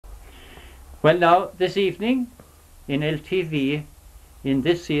Well, now, this evening, in LTV, in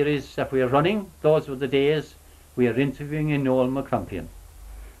this series that we are running, those were the days, we are interviewing in Noel McCrumpian.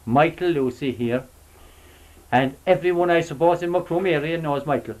 Michael Lucey here, and everyone, I suppose, in Macroom area knows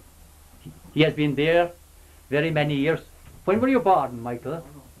Michael. He has been there very many years. When were you born, Michael?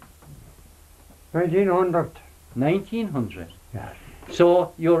 1900. 1900? Yes.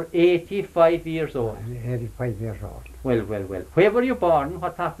 So, you're 85 years old? I'm 85 years old. Well, well, well. Where were you born?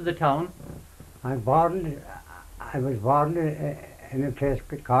 What part of the town? I was born in a place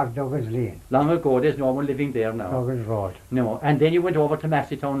called Duggan's Lane. Long ago, there's no one living there now. Duggan's Road. No, and then you went over to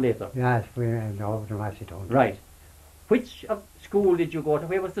Masseytown later? Yes, we went over to Masseytown. Right. Which school did you go to?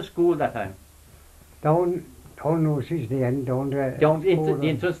 Where was the school that time? Down Lucey's the end, down the... Down into the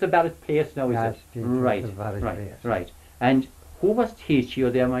entrance to Barrett Place now, is yes, it? The entrance Right, to Barrett right, Place. right. And who was teaching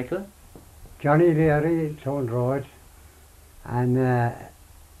you there, Michael? Johnny Leary, Town Road, and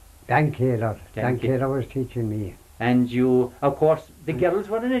Dan Kaler. Dan Kaler was teaching me. And you, of course, the girls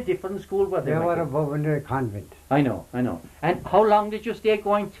were in a different school, were they? They were Michael? above in the convent. I know, I know. And how long did you stay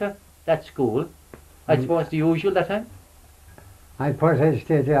going to that school? I suppose the usual that time? I suppose I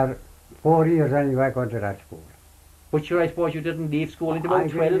stayed there 4 years anyway, going to that school. But sure, I suppose you didn't leave school until about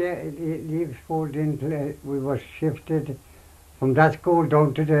 12? I didn't leave school until we were shifted from that school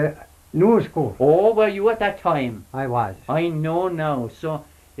down to the new school. Oh, were you at that time? I was. I know now, so,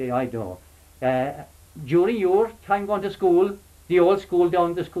 yeah, I know. During your time going to school, the old school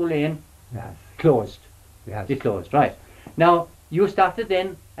down the school lane Yes. closed. Yes. It closed, right. Now, you started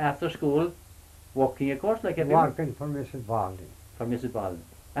then, after school, walking, of course, like everyone? Working for Mrs. Balding. For Mrs. Baldwin.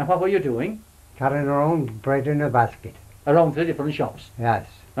 And what were you doing? Carrying around bread in a basket. Around the different shops. Yes.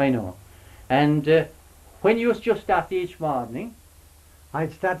 I know. And when you just started each morning?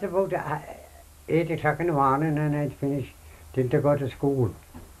 I'd start about 8 o'clock in the morning and I'd finish till to go to school.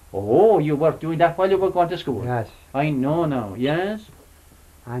 Oh, you were doing that while you were going to school? Yes. I know now, yes.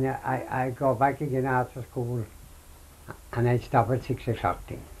 And I go back again after school and I'd stop at 6 o'clock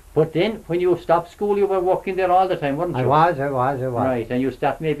then. But then, when you stopped school, you were working there all the time, weren't you? I was. Right, and you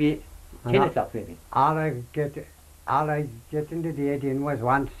stopped maybe 10 o'clock maybe? All I get in the day then was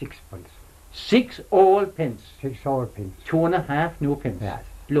 1 sixpence. 6 old pence. 6 old pence. 2.5 new pence. Yes.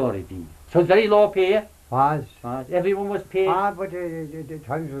 Glory be. So it's very low pay. Was. Everyone was paid. But the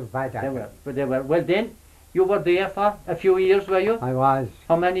times was bad. They were. Well then, you were there for a few years, were you? I was.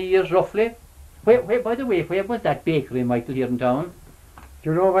 How many years roughly? Where, by the way, where was that bakery, Michael, here in town? Do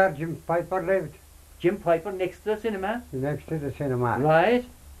you know where Jim Piper lived? Jim Piper, next to the cinema? Next to the cinema. Right.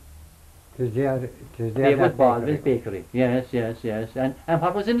 There was Baldwin's bakery. Yes. And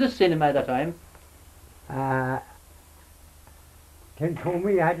what was in the cinema at that time? Then told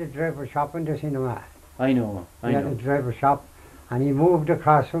me he had a driver shop in the cinema. I know. He had a driver shop and he moved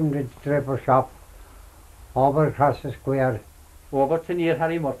across from the driver shop over across the square. Over to near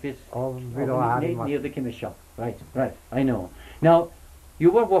Harry Murphy's. Over below Harry Murphy's. Near the chemist shop. Right. I know. Now, you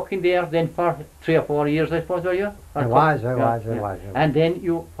were working there then for 3 or 4 years, I suppose, were you? I was. And then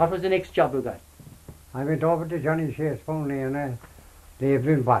what was the next job you got? I went over to Johnny Shea's phone and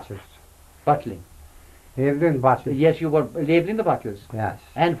labelling bottles. Bottling? Labelling bottles. Yes, you were labelling the bottles? Yes.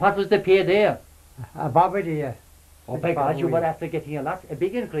 And what was the pay there? A bobby dear. Oh my God, you were after getting a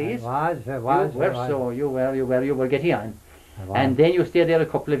big increase. I was. You were getting on. And then you stayed there a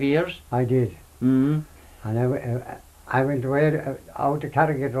couple of years? I did. And I went away out to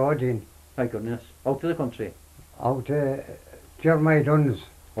Carrigan Road in. My goodness, out to the country? Out to Jeremy Dunn's,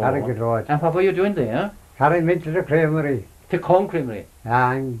 Carrigan Road. And what were you doing there? Carrying me to the creamery. To Corn Creamery?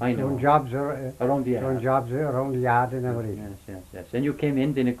 I know. Doing jobs around the yard. Doing jobs around the yard and everything. Yes. And you came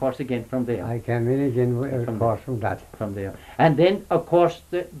in then, of course, again from there? I came in again, of course, from that. From there. And then, of course,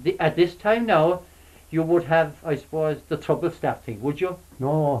 at this time now, you would have, I suppose, the trouble starting, would you?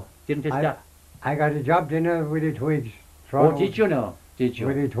 No. Didn't it start? I got a job dinner with the Twigs. Oh, did you know? Did you?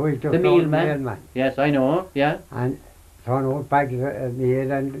 With the Twigs. The mealman? Yes, I know, yeah. And throwing out bags of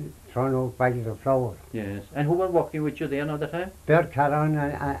meal and throwing out bags of flour. Yes. And who were working with you there another time? Bert Callan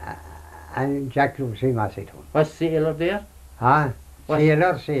and Jack Lucey Masseytown. Was Sailor there?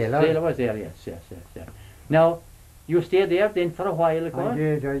 Sailor. Sailor was there, yes. Now, you stayed there then for a while, of course? I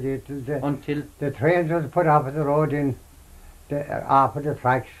did. Until the trains was put off of the road off of the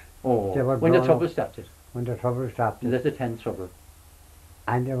tracks. Oh, when the trouble started? When the trouble started. That's the 10th trouble.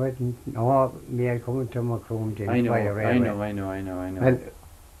 And there was no mail coming to Macroom. I know.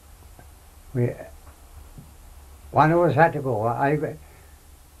 Well, one of us had to go. I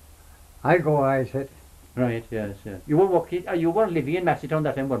said. Right, yes. You were working, you were living in Masseytown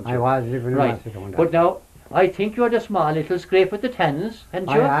that time, weren't you? I was living in Masseytown. But now, I think you had a small little scrape with the tens, hadn't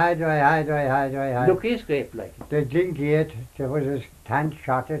you? I had. Lucky scrape, like. The Glingate, there was a tan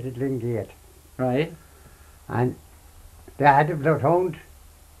shot at the Glingate. Right. And they had a bloodhound.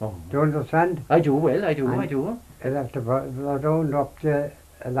 Oh. Do you understand? I do, well, I do. They left the bloodhound up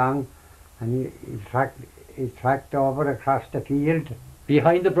along, and he tracked over across the field.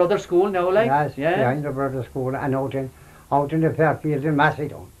 Behind the brother school now, like? Yes, yeah. behind the brother school and out in the Fairfield in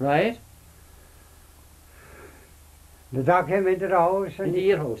Macedon. Right. The dog came into the house. In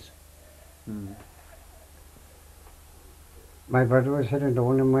the house. Mm. My brother was sitting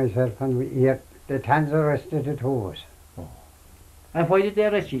down and myself, and the tans arrested the two of us. Oh. And why did they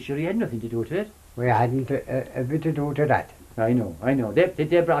arrest you? Sure, you had nothing to do to it. We hadn't a bit to do to that. I know.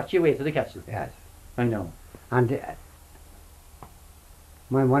 They brought you away to the castle. Yes. I know. And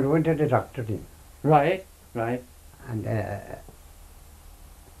my mother went to the doctor then. Right. And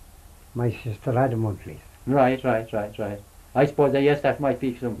my sister had a monthly. Right. I suppose yes, that might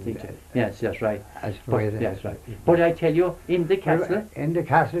be something. Yes, right. I suppose. Yes, right. But I tell you, in the castle. In the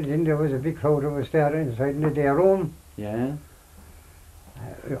castle, then there was a big crowd of us there inside in the day room. Yeah.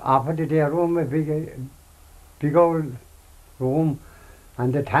 After the day room, a big old room,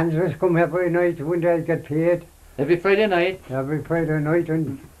 and the tans was come every night when they get paid. Every Friday night. Every Friday night,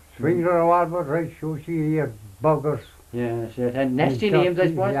 and swings are all but right, sushi here, buggers. Yes, and nasty names, I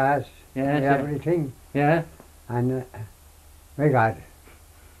suppose. Yes, everything. Yeah. And my God,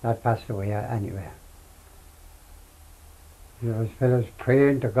 that passed away anyway. There was fellows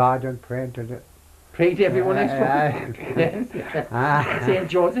praying to God and praying to the... Praying to everyone, I suppose. Yes. St.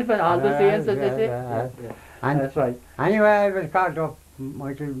 Joseph and all the saints, as they say. And that's right. Anyway, I was called up,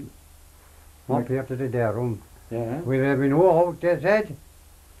 Michael, up here to the day room. Yeah. Will there be no out, they said.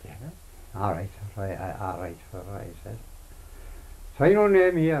 Yeah. All right, I said. Sign your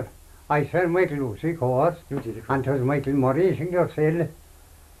name here. I said Michael Lucey, of course. You did it. And it was Michael Murray, in your cell.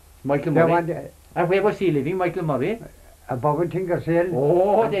 Michael Murray? And where was he living, Michael Murray? Above in Tinkersell.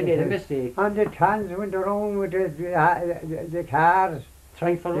 Oh, they made a mistake. And the tans went around with the cars.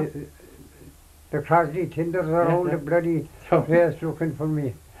 Trying for the Crosby tinders around the bloody place looking for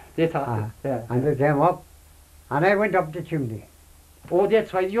me. They thought, and they came up, and I went up the chimney. Oh, they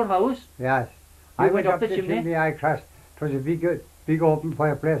tried your house? Yes. You I went up the chimney? I crossed. It was a big open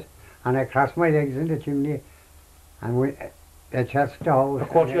fireplace, and I crossed my legs in the chimney, and they checked the house. Of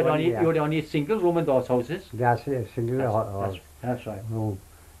course, you had only a single room in those houses. That's a single house. That's right. Room.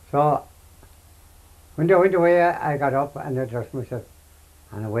 So, when they went away, I got up and I dressed myself,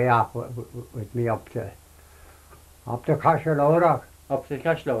 and away off with me up to Castlelora. Up to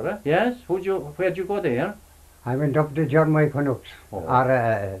Castlelora? Yes. Where'd you go there? I went up to Jeremy Canucks. Oh.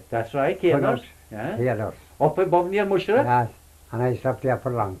 That's right, Canucks. Yeah. Taylors. Up above near Mushra? Yes. And I stopped there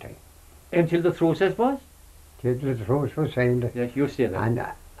for a long time. Until the truce, I suppose? Till the truce was signed. Yes, you stayed there. And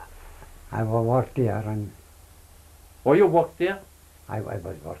I worked there. And oh, you worked there? I was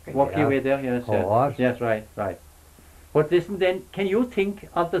working Worked your way there, yes. Yes, right. But listen then, can you think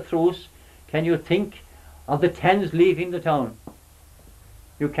of the truce? Can you think of the tens leaving the town?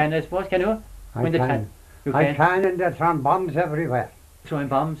 You can, I suppose, can you? I can. I can, and they're throwing bombs everywhere. Throwing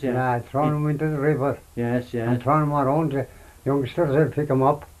bombs, yeah. Yeah, throwing them into the river. Yes. And throwing them around. The youngsters will pick them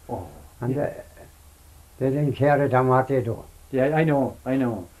up. Oh. And they didn't care at what they do. Yeah, I know.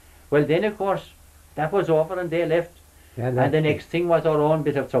 Well, then, of course, that was over and they left. Yeah, and the next thing was our own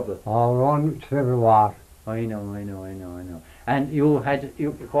bit of trouble. Our own civil war. I know. And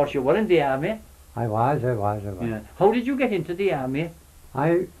of course, you were in the army. I was. Yeah. How did you get into the army?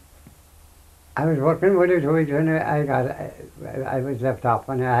 I was working with it, and I was left off,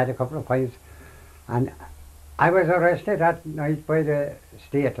 and I had a couple of pints, and I was arrested that night by the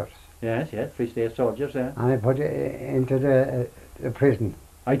staters. Yes, Free State soldiers, yeah. And I put it into the prison.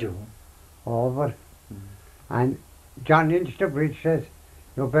 I do. Over. And John Inch the bridge says,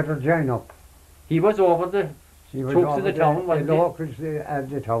 you better join up. He was over the troops of the town, wasn't he? The locals of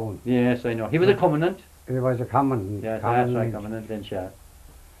the town. Yes, I know. He was a commandant. He was a commandant. Yes, that's right, commandant Lynch, yeah.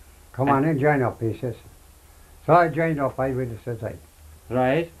 Come on and join up, he says. So I joined up, I would have said.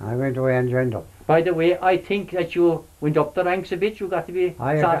 Right. I went away and joined up. By the way, I think that you went up the ranks a bit. You got to be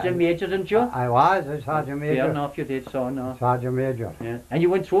Sergeant Major, didn't you? I was a Sergeant Major. Fair enough, you did, so no. Sergeant Major. Yeah. And you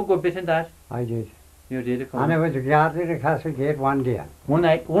went through a good bit in that? I did. You did, and I was a guard in the castle gate one day. One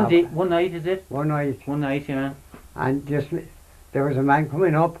night, is it? One night. One night, yeah. And there was a man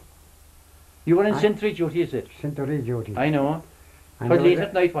coming up. You were in sentry duty, is it? Sentry duty. I know. It was late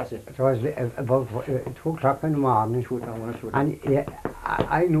at night, was it? It was about 2 o'clock in the morning. 2 o'clock. And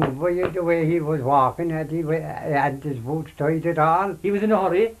I knew by the way he was walking that he had his boots tied at all. He was in a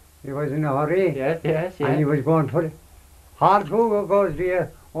hurry? He was in a hurry. Yes, yes, And he yes. was going for it. Hard who goes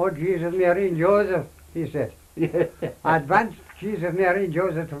there? Oh, Jesus, Mary and Joseph, he said. Advance Jesus, Mary and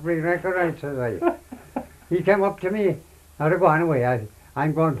Joseph to bring record, says I. He came up to me. I'd go on away.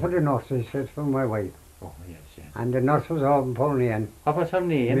 I'm going for the nurse, he said, for my wife. Oh, yes, yes. And the nurse was over pulling in, What was her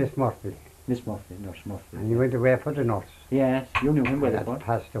name? Miss Murphy. Miss Murphy, Nurse Murphy. And he went away for the nurse. Yes, you knew him well, That of course.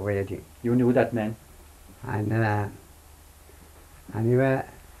 passed away again. You knew that man. And anyway,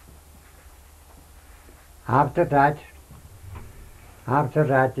 after that,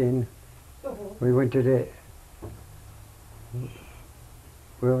 then we went to the,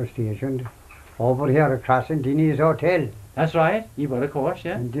 we were stationed over here across in Dinny's Hotel. That's right. You were, of course,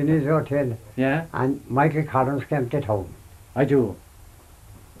 yeah. In Dinny's Hotel. Yeah, And Michael Collins came to town. I do.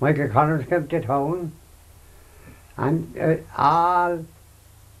 Michael Collins came to town. And all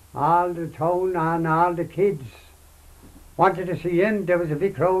the town and all the kids wanted to see him. There was a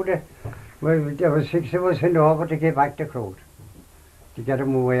big crowd. Well, there was 6 of us sent over to get back the crowd. To get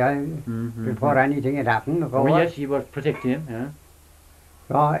him away before anything had happened. Of Oh, course. yes, you were protecting him, yeah.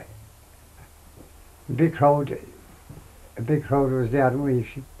 So, a big crowd was there, and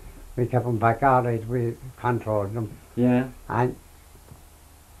we kept them back all right. We controlled them. Yeah. And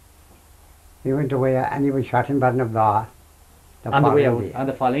he went away and he was shot in Badnabar. On the way out, on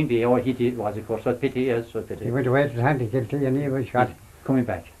the following day, oh, he did, was, of course. What pity, yes, what pity. He went away to Santykilty and he was shot Coming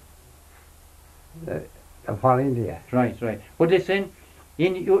back. the following day. Right, right. But listen,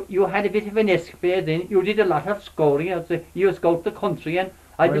 you had a bit of an escapade then. You did a lot of scouting. You scouted the country, and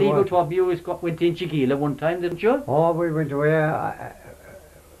I We believe were. you told me you went in Chigila one time, didn't you? Oh, we went away.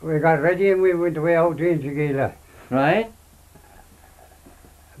 We got ready and we went away out to Inchigila. Right?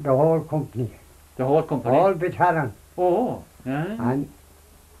 The whole company. The whole company. All battalion. Oh, yeah. And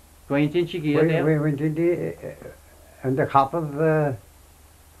Going in Chigila there. we went in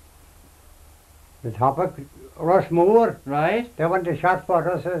the top of Rushmore. Right, They went to shot for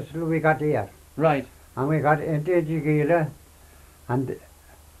us as we got here. right. And we got into Inchigila. And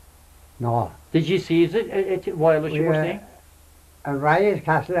no. Did you seize it while you were staying? And Rye's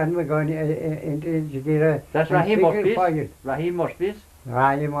Castle, and we're going into Inchigila. That's and Raheem speaking Murphy's. for you. Raheem Murphy's.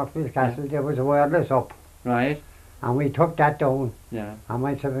 Rye Murphy's Castle, there was a wireless up. Right, And we took that down. yeah. And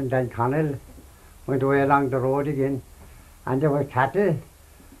myself and Dan Connell went away along the road again. And there were cattle.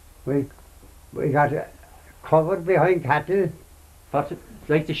 We got covered behind cattle. What,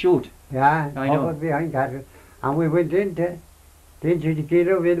 like to shoot? Yeah, I know. covered behind cattle. And we went into the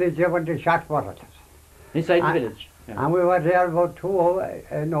Kilo village, they went to shot for us. Inside the Ah, village. Yeah. And we were there about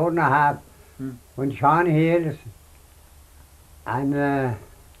an hour and a half when Sean Hales and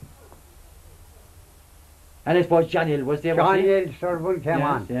And I suppose John Hill was there, John was he? Hales Sullivan came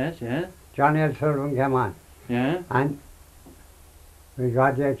on. Yes, yes, John Hales Sullivan came on. yeah. And we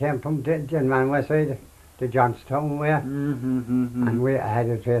got there, came from Denman side to Johnstown way. And we had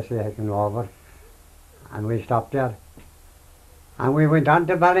a trace taken over. And we stopped there. And we went on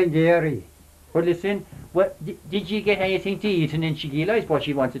to Ballingeary. But listen, did you get anything to eat in Chigila? I suppose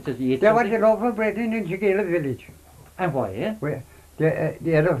she wanted to eat They something. wanted local bread in Chigila village. And why, eh?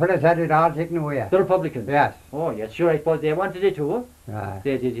 The other fellas had it all taken away. The Republicans? Yes. Oh, yes, sure, I suppose they wanted it too.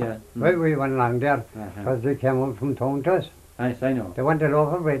 They did, yeah. Well, we went along there Uh-huh. because they came up from town to us. Yes, I know. They wanted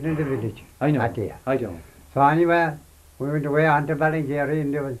local bread in the village. I know. That day. I don't. So anyway, we went away on to Ballingeary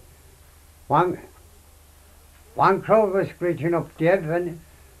and there was one crowd was screeching up Dave and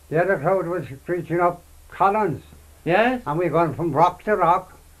the other crowd was screeching up Collins. Yes? And we gone from rock to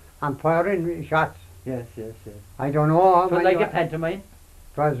rock and firing shots. Yes, yes, yes. I don't know how So many. like a pantomime?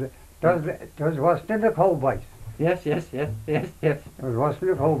 It was worse than the cowboys. Yes, yes, yes, yes, yes. It was worse than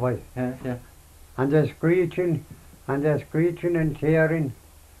the cowboys. Yes, yeah. And they're screeching and tearing.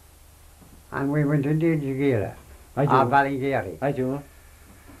 And we went into Inchigila. I do. Ballingeary. I do.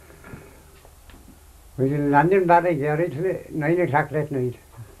 We didn't land in Ballingeary till 9 o'clock that night.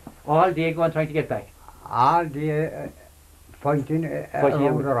 All day going trying to get back. All day fighting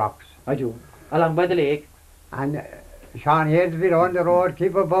around the rocks. I do. Along by the lake. And Sean Hales been on the road,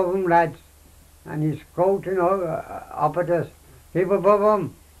 keep above him, lads. And he's scouting up at us. Keep above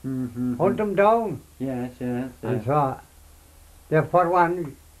him, hunt him down. Yes, yes, And yes. so, they put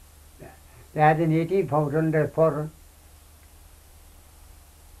one, they had an 18 pounder and they put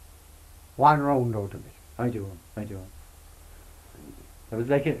one round out of it. I do. It was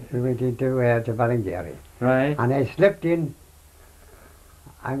like it. We went into to Ballingeary. Right. And I slipped in.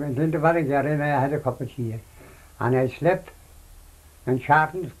 I went into Ballingeary and I had a cup of tea. And I slipped in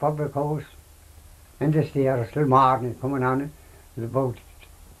Charlton's public house in the stairs till morning coming on. It was about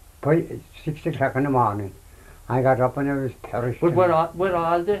 6 o'clock in the morning. I got up and I was perished. But were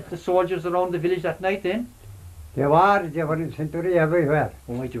all the soldiers around the village that night then? They were in Century everywhere.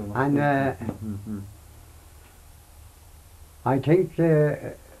 Oh, I do. And I think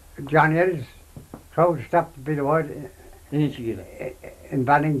John Hill's crowd stopped below in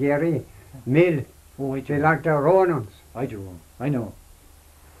Ballingeary Mill. Oh, I They do. like the Ronans. I do. I know.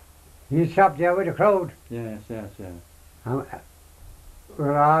 He stopped there with the crowd. Yes, yes, yes. And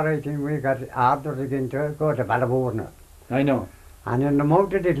we're all right, and we got orders again to go to Ballavourna. I know. And in the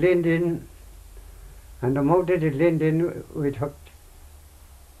mountain at Linden, we took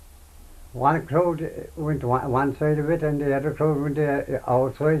one crowd went to one side of it and the other crowd went to the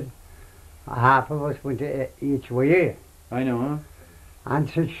outside. Half of us went to each way. I know. Huh? And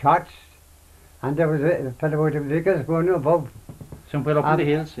 6 shots. And there was a fellow with the Vickers going above, Somewhere up in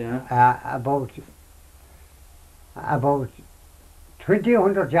the hills, yeah. about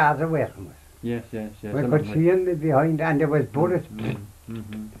 200 yards away from us. Yes, yes, yes. We could see him behind, and there was bullets.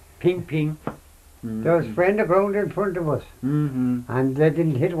 Ping, ping. There was friend the ground in front of us, and they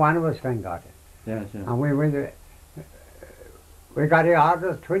didn't hit one of us, thank God. Yes, yes. And we went. We got the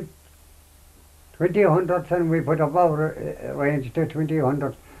orders 20 hundreds, and we put up our range to 20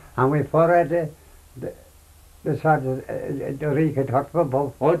 hundreds, and we fought the sort of the Rika Top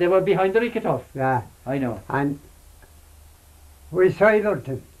above. Oh, they were behind the Rikatoff. Yeah, I know. and we silenced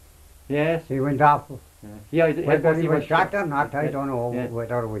him. Yes. He went off. Yeah, Whether he was shot or not, I Yeah, don't know yeah.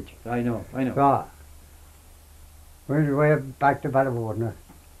 whether which. I know, I know. So, we went back to Ballavourna,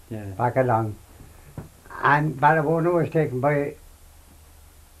 Yeah. back along. And Ballavourna was taken by,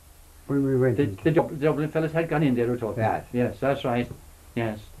 when we went in. The Dublin fellas had gone in there, we're talking. Yes. Yes, that's right.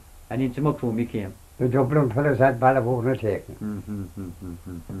 Yes. And into Macroom he came. The Dublin fellows had Ballavourna taken.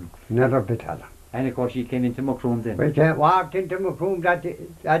 Another battalion. And of course he came into Macroom then. We walked into Macroom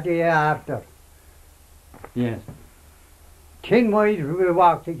that day after. Yes. 10 miles we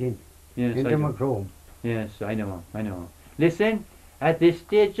walked again Yes, into I know. Macroom. Yes, I know, I know. Listen, at this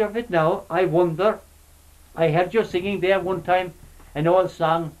stage of it now, I wonder, I heard you singing there one time an old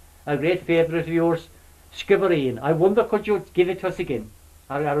song, a great favourite of yours, Skibbereen. I wonder, could you give it to us again?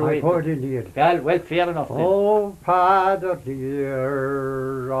 I could indeed. Well, fair enough then. Oh, Father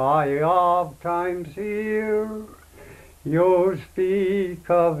dear, I ofttimes hear you speak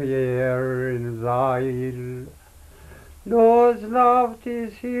of Erin's isle, those lofty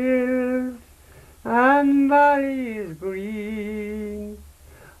hills and valleys green,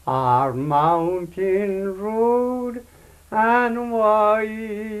 our mountain road and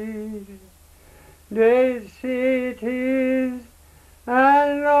wide. They say it is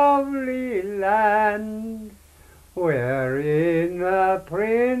a lovely land, wherein a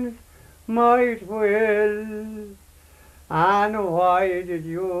prince might dwell. And why did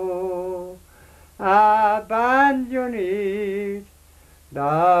you abandon it?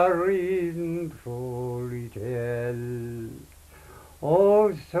 The reason truly tell.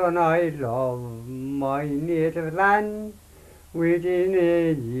 Oh, son, I love my native land with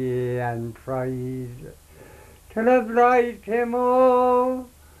energy and pride. Till a blight came over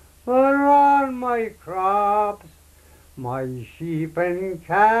all my crops, my sheep and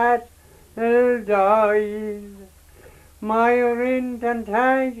cattle died. My rent and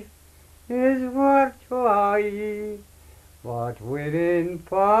tax is worth to high, but within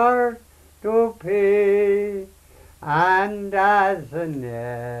part to pay. And as a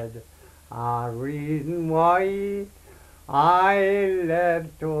net, a reason why I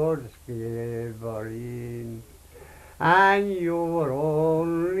left towards Skibbereen. And you were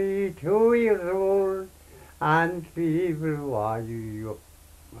only 2 years old, and feeble was you.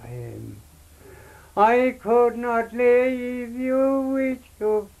 I could not leave you with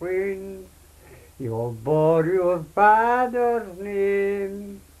your friends. You bore your father's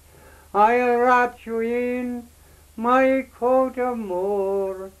name. I wrapped you in my coat of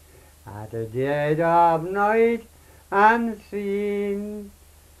moor at the dead of night unseen,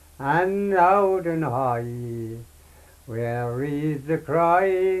 and loud and high, where is the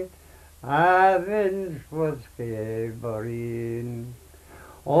cry, avenge was Skibbereen.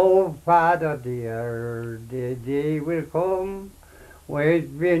 Oh, Father dear, the day will come, with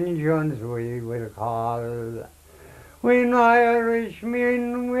vengeance we will call, when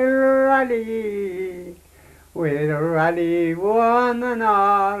Irishmen will rally one and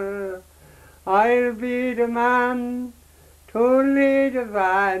all. I'll be the man to lead the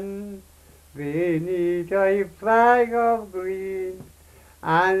van beneath a flag of green,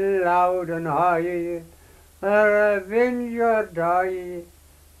 and loud and high, a avenger die.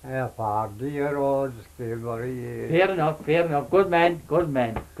 For dear old Skibbereen. Fair enough, fair enough. Good man, good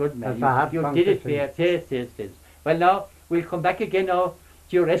man, good man. That's a hard You song did to it fair. Yes, yes, yes. Well, now, we'll come back again now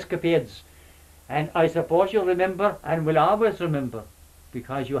to your escapades. And I suppose you'll remember, and will always remember,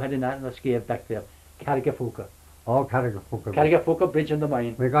 because you had an escape back there, Carrigafuka. Oh, Carrigafuka. Carrigafuka Bridge on the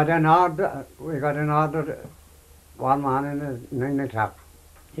Mine. We got an order one morning at 9 o'clock.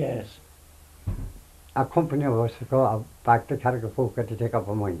 Yes. A company of us to go back to Carrigafuka to take up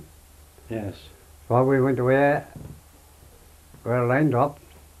a mine. Yes. So we went away, we were lined up,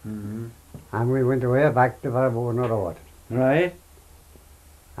 and we went away back to Barabona Road. Right.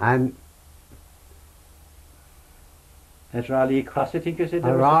 And At Raleigh Cross, I think you said.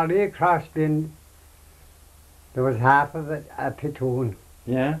 Raleigh crossed in, there was half of it a platoon.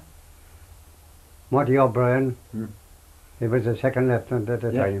 Yeah. Muddy O'Brien, he was the second lieutenant at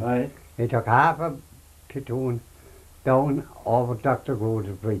the time. Right. He took half a platoon down over Dr. Gould's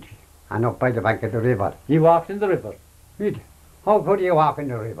bridge and up by the bank of the river. You walked in the river? How could you walk in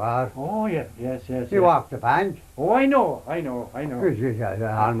the river? Oh, yeah, yes. You walked the bank. Oh, I know. The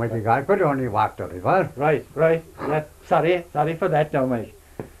Almighty God could only walk the river. Right. Yeah. Sorry for that now, Mike.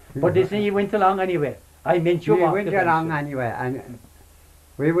 But listen, you went along anyway. I meant you walked We the went along bank. anyway, and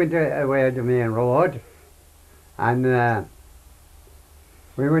we went away to the main road, and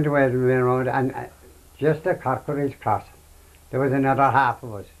we went away to the main road, and just at Corkery's Cross, there was another half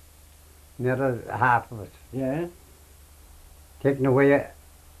of us. Yeah. Taking away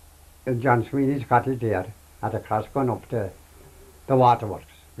John Sweeney's cottage there at the cross going up to the waterworks.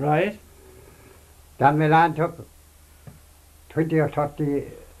 Right. That Milan took 20 or 30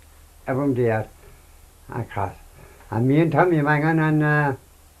 of them there across. And me and Tommy Mangan and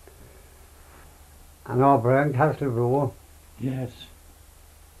O'Brien Castlebrew, Yes.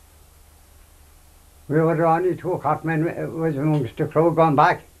 we were the only two cartmen was amongst the crew going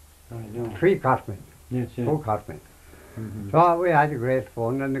back. I know. 3 cartmen, Yes. 2 cartmen. So we had a great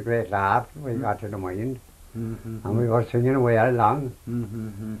fun and a great laugh. We got to the mine and we were singing away along.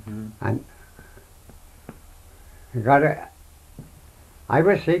 And we got I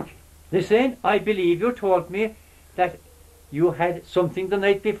was sick. Listen, I believe you told me that you had something the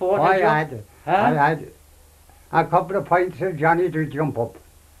night before. I had had a couple of pints of Johnny to jump up.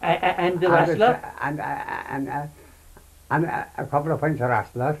 And the wrestler? And a couple of pints of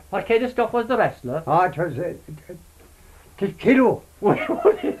wrestler. What kind of stuff was the wrestler? Oh, it was kilo. What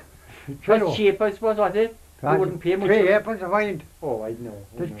shape, I suppose, was it? You wouldn't pay much. 3 halfpence a pint. Oh, I know.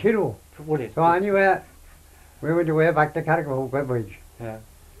 The kilo. Would it? So anyway, we went away back to Carrigafuka Bridge. Yeah.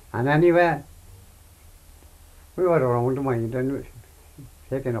 And anyway, we were around the mine and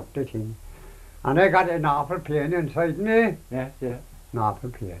taking up the thing. And I got an awful pain inside me. Yeah. An awful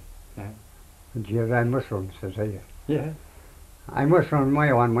pain. Yeah. And dear, I must run, says I. Yeah. I must run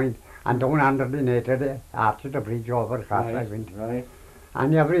my own mind. And down under the native after the bridge over across I went. Right.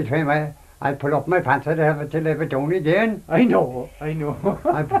 And every time I pull up my pants, I'd have to leave it down again. I know. I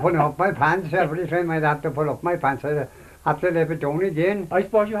pull up my pants every time I'd have to pull up my pants, I'd have to leave it down again. I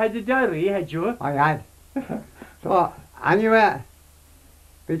suppose you had the diarrhea, had you? I had. So anyway,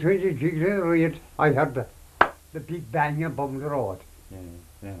 between the jigs and the reeds, I heard the big bang above the road.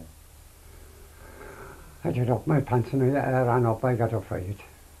 Yeah. I took up my pants and I ran up, I got afraid.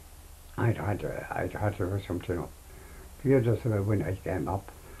 I thought there was something up. Just when I came up,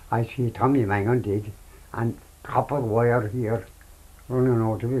 I see Tommy Mangan dig and copper wire here running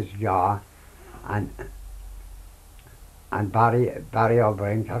out of his jaw and Barry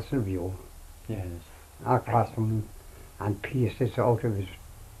O'Brien Castleview Yes. across him and pieces out of his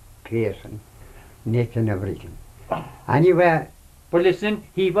face and neck and everything. Anyway, But listen,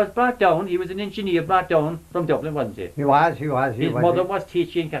 he was brought down, he was an engineer brought down from Dublin, wasn't he? he was. His mother was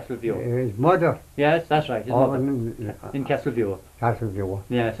teaching in Castleview. His mother. Yes, that's right, his mother. In Castleview. Castleview.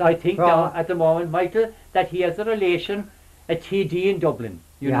 Yes, I think now at the moment, Michael, that he has a relation, a TD in Dublin.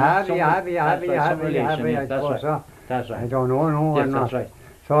 You know, Yeah, some relation, yes, that's right. So. That's right. I don't know, no, Yes, I'm that's not. right.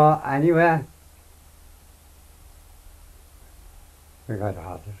 So anyway, we got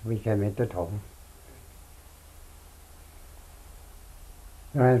horses. We came into town.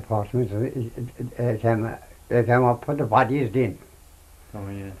 The reinforcements they came up for the bodies then. Oh,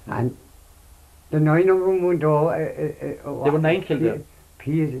 yes. And the 9 of them went over. There were 9 killed there.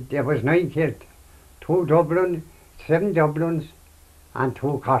 There was 9 killed. 2 Dublin, 7 Dublins, and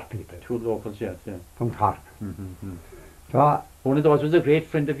 2 Cork people 2 locals, yes, yeah. from Cork. Mm-hmm. So, One of those was a great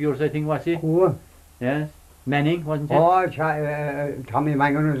friend of yours, I think, was he? who? Yes. Manning, wasn't it? Oh, Tommy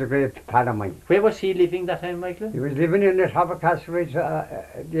Mangan was a great pal of mine. Where was he living that time, Michael? He was living in the top of Castlereach.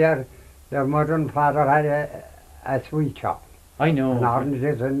 Their mother and father had a sweet shop. I know. And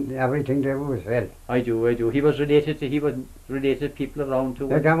oranges and everything they would sell. I do. He was related to people around too.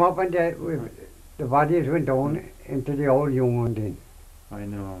 They came up and the bodies went down into the old Union then. I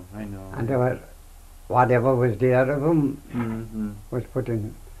know. And there were, whatever was there of them Mm-hmm. was put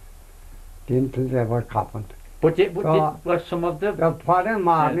in until they were coppered. But So, were some of the... The following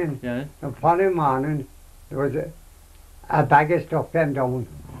morning, Yeah. the following morning, there was a bag of stuff came down,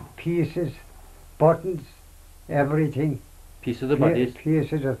 pieces, buttons, everything, Piece of the bodies.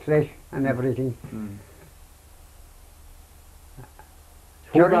 pieces of flesh and everything. Mm.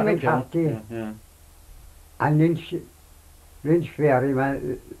 During brought the them down? captain, Yeah. and Lynch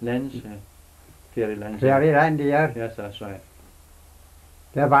Ferryman, Lens, yeah. Fairy lens. Ferryland here, Yes, that's right.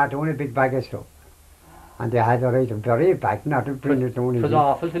 they brought down a big bag of stuff. And they had to write a very bag, not to bring it down It was again.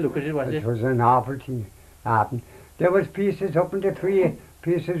 awful to look at it, was It it? was an awful thing happened. There was pieces up in the tree,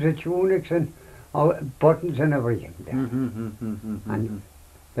 pieces of tunics and buttons and everything there. Mm-hmm. And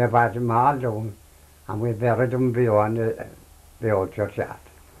they brought them all down, and we buried them beyond the old churchyard,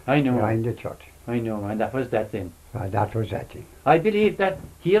 I know. behind the church. I know, and that was that then. So that was that thing. I believe that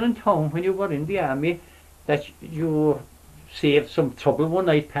here in town, when you were in the army, that you saved some trouble one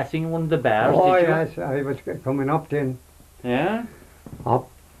night passing one of the bars, Oh did you? yes, I was coming up then, Yeah? up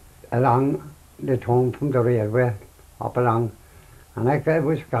along the town from the railway, up along, and I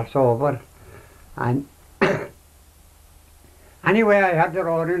was got over, and anyway I had the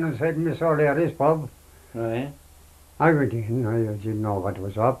road in and said, Miss O'Leary's pub. Right. I went in, I didn't know what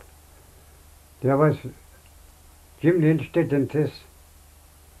was up. There was Jim Lynch, the dentist,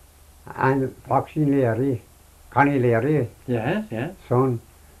 and Foxy Leary, Connie Leary, Yes, yeah. son,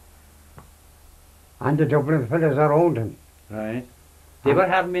 and the Dublin fellas around him. Right. They were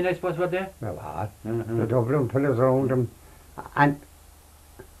having me, I suppose, were they? Well, the Mm-hmm. Dublin fellas around him, and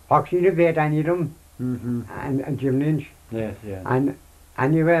Foxy the vet, any of them, Mm-hmm. and Jim Lynch. Yes, yeah. And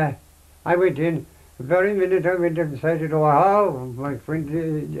anyway, I went in. The very minute I went inside the door, oh, my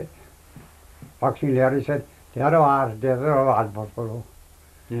friend, Foxy Leary said, there's a all buffalo.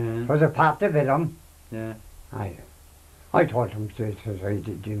 Yeah. It was a part of them. Yeah. I told him,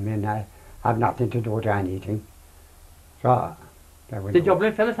 Jim, and I have nothing to do with anything. So, they went The over.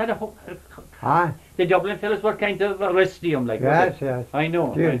 Dublin fellas had Ah, the Dublin fellas were kind of arresting him, like, yes, was they? yes. I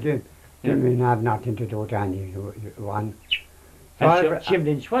know. Jim, and I have nothing to do with anyone. So And Jim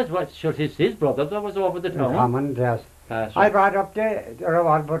Lynch was sure his brother that was over the town. Common, yes. That's I right. brought up the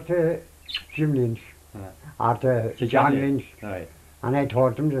revolver to Jim Lynch, or to To John John Lynch, Right. and I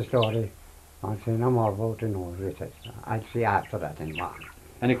told him the story. I said, no more about to know it. I'll see after that in the morning.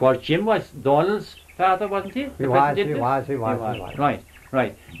 And of course Jim was Donald's father, wasn't he? He The was, president? he was. Right,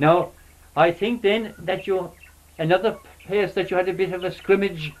 right. Now, I think then that another place that you had a bit of a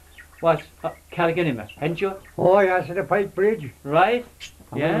scrimmage was Carriganimmer, hadn't you? Oh, yes, at the Pike Bridge. Right?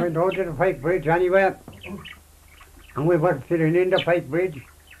 And Yeah. we went out to the Pike Bridge anyway. And we were filling in the Pike Bridge.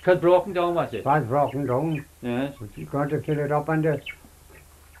 It was broken down, was it? It was broken down. Yes. We got to fill it up, and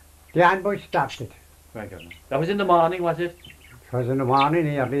the ambush stopped it. Very good. That was in the morning, was it? It was in the morning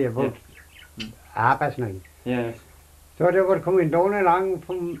nearly about 9:30. Yes. So they were coming down along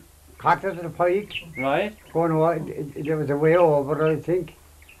from Cotter to the Pike, Right? going over, there was a way over, I think.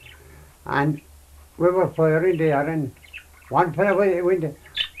 And we were firing there, and one fellow went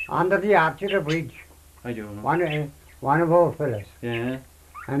under the arch of the bridge, I do know. one of our fellows, Yeah.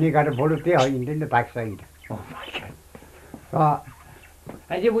 and he got a bullet behind in the backside. Oh my God. So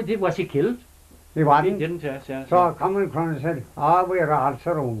And was he killed? he He wasn't. didn't, yes, yes. So coming across and said, we're all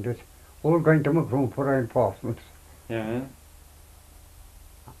surrounded. We're going to Macroom for reinforcements. Yeah.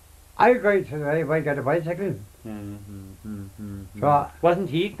 I going to say, if I get a bicycle. So Wasn't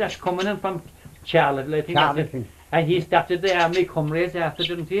he that's coming in from Charlotte, I think? Charlie that's it? And he started the army comrades after,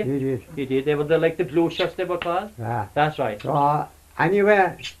 didn't he? he did. He did. They were like the blue shirts they were called. Yeah. That's right. So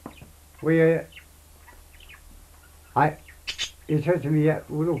anyway, he said to me,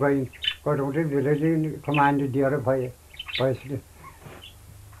 we're going to go to the village and command the other bicycle.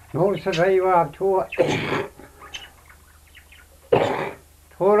 No, said I, you have two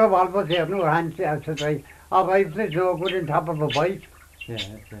revolvers here, no hands there, said I. A rifle is no good on top of a bike. Yes,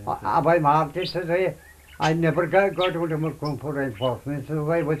 yes, If I marked it, said I never go to the Macroom for reinforcements, so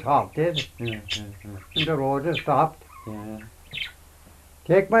I was halted, yes, and the road is stopped. yes,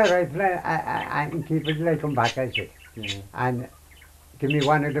 Take my rifle and keep it till I come back, I said. yes. And give me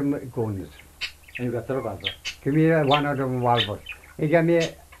one of them guns. And you got the revolver. Give me one of them revolvers. He gave me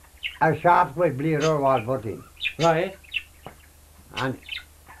a sharp with bleeder revolver in. Right. And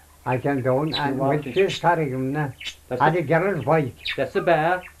I came down and walked with in. this carrying him now. That's Had a girl's bike, That's the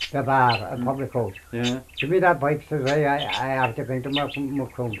bar. the bar, a public house. Yeah. Give me that bike, says I have to go to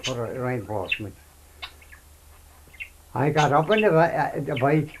Macroom for reinforcement. I got up on the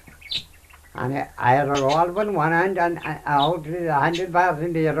bike And I had a revolver in one hand and out the handlebars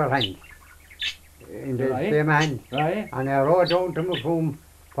in the other hand. In the Right. same hand. Right. And I rode down to Macomb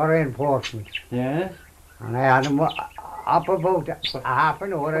for reinforcements. Yes. And I had him up about half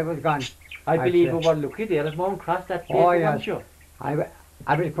an hour I was gone. I I'd believe say. we were lucky there at Mount Cross that day, Oh, weren't yes. you? I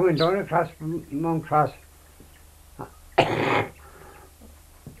was coming down across Mount Cross.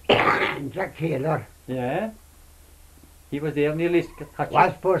 Jack Taylor Yeah. He was there nearly touching.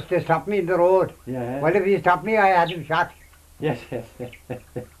 was supposed to stop me in the road. Yeah. Well, if he stopped me, I had him shot. Yes, yes.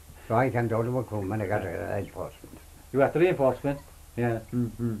 So I came down to Macomb and I got a reinforcement. You got the reinforcement? Yeah.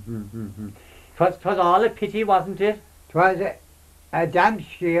 Twas all a pity, wasn't it? It was a damn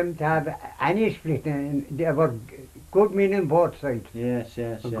shame to have any split. And there were good men on both sides. Yes,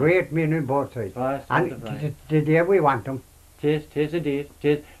 yes, yes. Great men on both sides. Right, And right. today we want them. Tis indeed.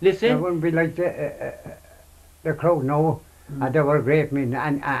 Tis. They Listen. wouldn't be like the crowd now. And they were great men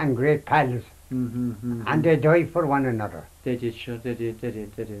and great pals. And they died for one another. They did, sure, they did.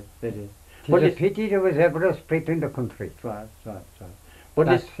 It's But a it's- pity there was ever a split in the country. Right. But But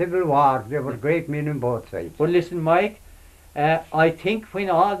that listen, civil war, there were great men on both sides. Mike, I think when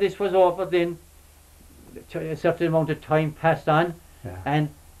all this was over then, a certain amount of time passed on, Yeah. and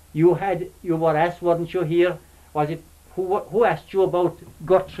you were asked, weren't you, here, was it, who asked you about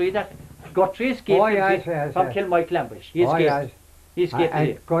Guthrie, that Guthrie escaped Oh, yes, from yes. Kilmike Lambish. He Oh, escaped. yes. He escaped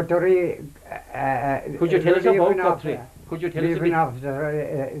today. Guthrie, Could you tell us about relieving Guthrie? officer- Could you tell us a relieving bit?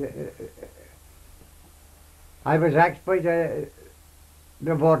 officer, I was asked by the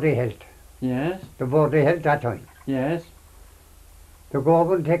Board of Health, Yes, the Board of Health that time, yes, to go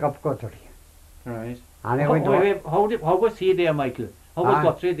over and take up Guthrie. right. And I How, went over. wait, how was he there, Michael? How was Ah.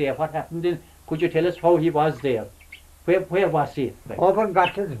 Guthrie there? What happened then? Could you tell us how he was there? Where was he? Like? Over and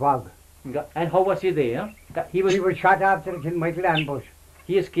got to the bog. And how was he there? He was shot after the Kinmichael ambush.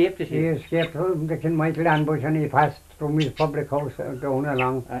 He escaped, did He he? escaped from the Kinmichael ambush and he passed through his public house down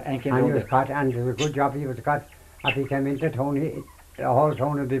along. And came And he down was there. caught, and it was a good job he was caught. If he came into town, the whole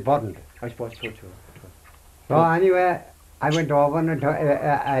town would be burned. I suppose so too. So anyway, I went over and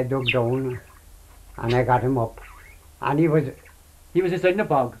I dug down and I got him up. And he was inside in the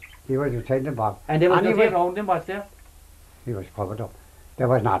bog. inside the bog. And there was And he nothing was- around him, was there? He was covered up. There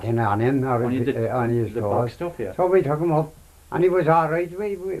was nothing on him or Only on his the bog clothes. stuff, yeah. So we took him up and he was all right.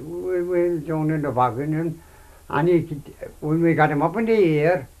 We were down in the bog with him. And when we got him up in the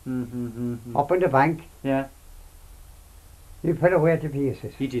air, up in the bank, Yeah, he fell away to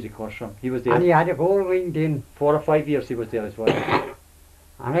pieces. he did, of course, from. He was And there. he had a gold ring in. 4 or 5 years he was there as well.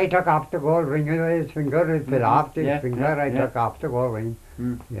 And I took off the gold ring of his finger. It fell off his Yeah, finger. yeah, I yeah. took off the gold ring.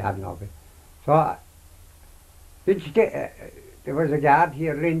 Mm. He had no of it. So there was a guard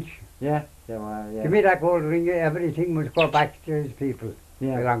here, Lynch. Yeah, yeah. Give me that gold ring. Everything must go back to his people.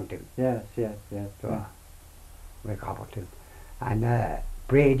 Yeah. Belonged to him. Yes. So we covered him. And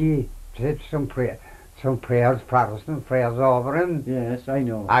Brady said some prayers, Protestant prayers over him. Yes, I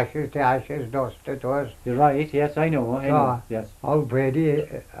know. Ashes to ashes, dust to dust. You're right, yes, I know. So, Yes. Old Brady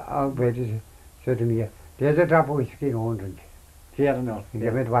said to me, there's a drop of whiskey in one drink. Fair enough. He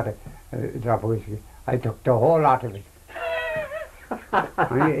gave me a drop of whiskey. I took the whole lot of it.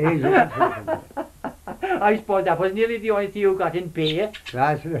 I suppose that was nearly the only thing you got in pay.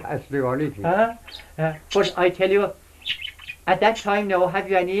 That's the only thing. But I tell you, at that time now, have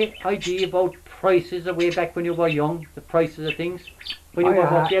you any idea about prices of way back when you were young, the prices of things? When you Oh, were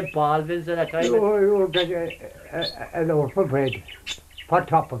yeah. up there, Ballvilles at that time, You get a loaf of bread for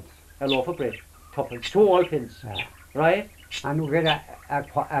tuppence. a loaf of bread, tuppence, 2 all pins, Yeah. right? And you get a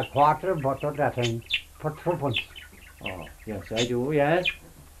quarter of butter that time for tuppence. Oh, yes, I do, yes.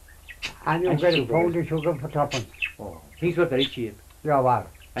 And you And get a sugar. pound of sugar for tuppence. Oh, things were very cheap. Yeah, well,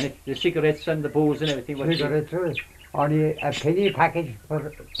 And the cigarettes and the booze and everything was cheap. cigarettes are only a penny package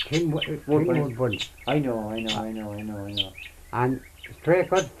for tin wood buns. I know. And straight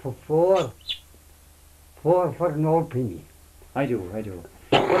cut for four for an old penny. I do.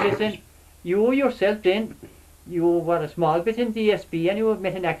 But listen, you yourself then, you were a small bit in DSB and you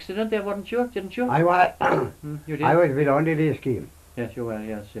met an accident there, weren't you? Didn't you? I was You did? I was with under the scheme, Yes, you were,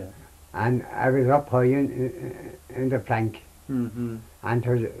 yes, yeah. and I was up high in the plank, Mm-hmm. and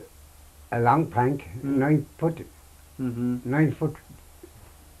there was a long plank, 9 foot, Mm-hmm. 9 foot,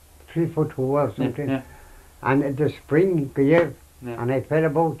 3 foot 2 or something, Yeah. and the spring gave, Yeah. and I fell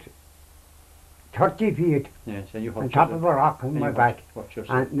about 30 feet Yes, and you hurt on top of yourself. a rock on And my you back, hurt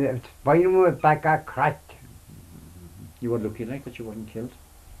yourself. and the spine of my back got cracked, You were lucky like that you weren't killed.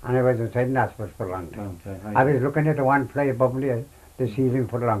 and I was inside an hospital for a long time. Long time. I was looking at the one fly above the ceiling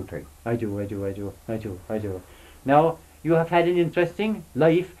for a long time. I do. Now, you have had an interesting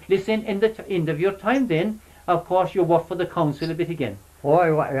life. Listen, in the end of your time then, of course, you worked for the council a bit again, Oh,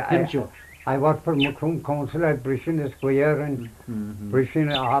 didn't you? I worked for Macroom Council at Brishin the Square and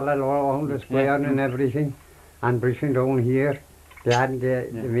Brishin all around the square and everything. And Brishin down here, they hadn't the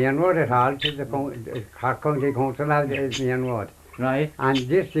main road at all, to the Cork County Council had the main road. Right. And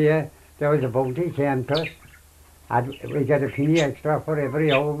this year, there was a bounty came to us. And we got a penny extra for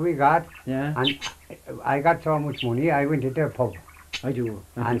every hour we got. Yeah. And I got so much money, I went into a pub. I do.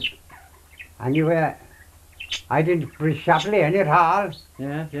 And anyway, I didn't preach chapel in it all.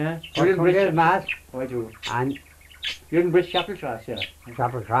 Yeah, yeah. For You didn't Sunday's bridge Mass. I do. And You didn't bridge chapel class, yeah.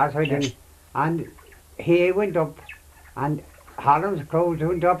 chapel class I didn't. And he went up, and Holland's clothes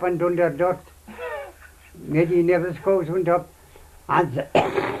went up and done their dirt. Neddy Neville's clothes went up. And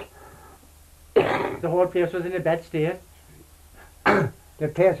The whole place was in a bad state. the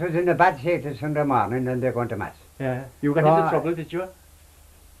place was in a bad state this Sunday morning, and they're going to Mass. Yeah. You got So into trouble, did you?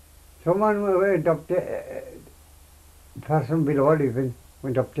 Someone went up to, person below living,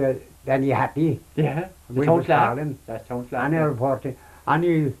 went up to Danny Happy. Yeah. The We town was clerk. calling. That's town clerk. And I reported. And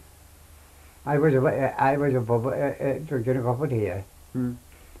he, I was above drinking a cup of tea. Hmm.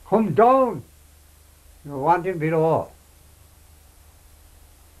 Come down! You want him below.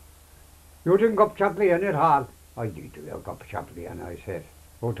 You didn't go up chaplain at all. I did go up chaplain, I said.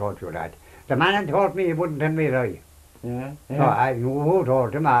 Who told you that? The man told me he wouldn't tell me right. Yeah. So Yeah. I knew who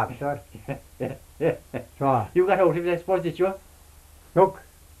told him after. Yeah. So, You got out of it, I suppose, did you? look,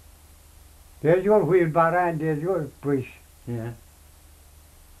 there's your wheelbarrow and there's your brush. Yeah.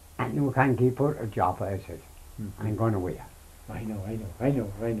 And you can't keep her a job, I said. I'm going away. I know.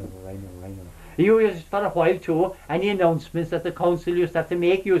 You used for a while too, any announcements that the council used to have to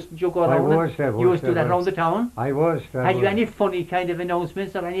make, you go I around was, I you used to do was, that I around was. the town? I was. Had you any funny kind of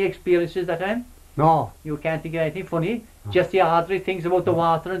announcements or any experiences that time? No. You can't think of anything funny? Just the ordinary things about the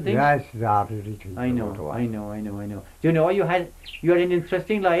water and things? Yes, the ordinary things. I know. Do you know you had an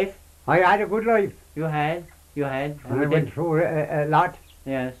interesting life? I had a good life. You had. And I we went did. through a lot.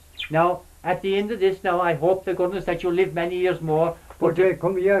 Yes. Now, at the end of this now, I hope to goodness that you'll live many years more. But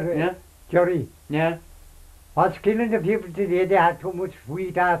come here, Yeah. Jerry. Yeah. What's killing the people today? They had too much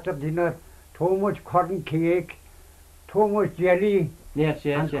sweet after dinner, too much cotton cake, too much jelly Yes,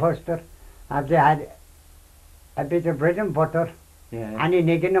 and yes. custard. And they had a bit of bread and butter Yeah. and an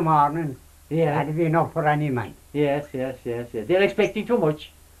egg in the morning. Yeah. That'd be enough for any man. Yes. They're expecting too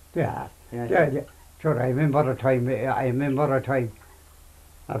much. Yeah. Yes. Sure, I remember a time,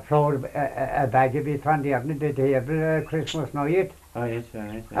 I throwed a bag of it on the end of the table Christmas night. Oh, yes.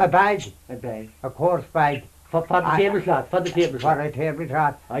 A bag, A bag. a coarse bag, For the tablecloth, for a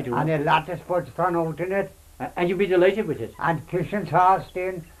tablecloth. I do. And a lot of spuds thrown out in it. And you'd be delighted with it. And fish and sauce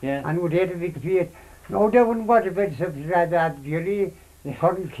in. Yeah. And we'd eat a big feed. No, they wouldn't want a bit of that jelly,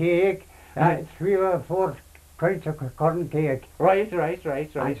 cotton cake, Right. 3 or 4 kinds of cotton cake. Right.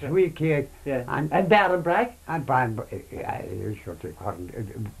 And sweet cake. Yeah. And And Baron Bragg. you should say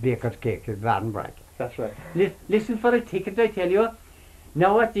cotton, baker's cake is Barnbrack. That's right. Listen for a ticket, I tell you.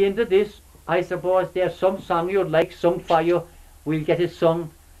 Now at the end of this, I suppose there's some song you'd like sung for you. We'll get it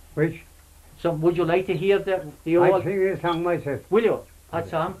sung. Which Would you like to hear the I old? sing a song myself. Will you? What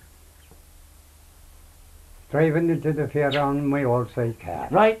song? Driving into the fair on my old side car.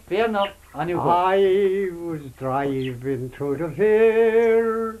 Right, fair enough. On you go. I was driving through the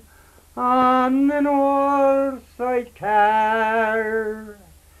fair on an old side car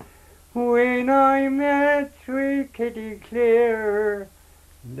when I met sweet Kitty Clare,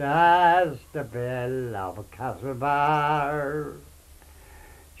 that's the belle of Castlebar.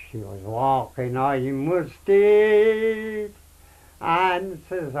 She was walking, I must state, and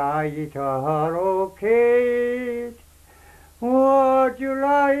says I to her, "Oh, Kate, would you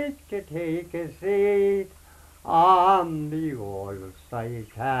like to take a seat on the old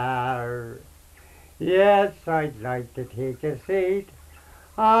sidecar?" "Yes, I'd like to take a seat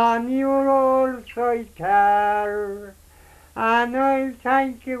on your old sidecar, and I'll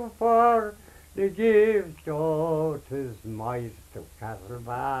thank you for the gift, oh, 'tis mice to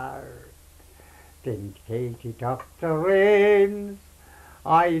Castlebar." Then Katie took the reins,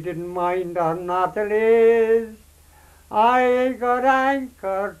 I didn't mind her not the least. I got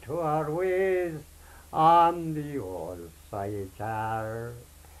anchored to her waist on the old sidecar.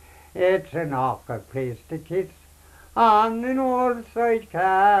 It's an awkward place to kiss on an old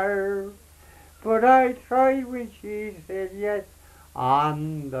sidecar, but I tried when she said yes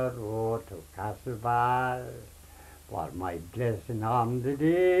on the road to Castlebar. For my blessing on the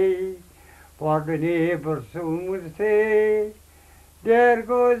day, for the neighbours soon would say, "There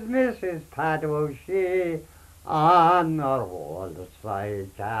goes Mrs. Pat O'Shea on our whole side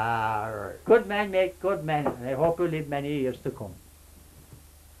there. Good man, mate, good man. And I hope you live many years to come.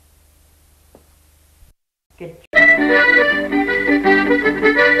 Get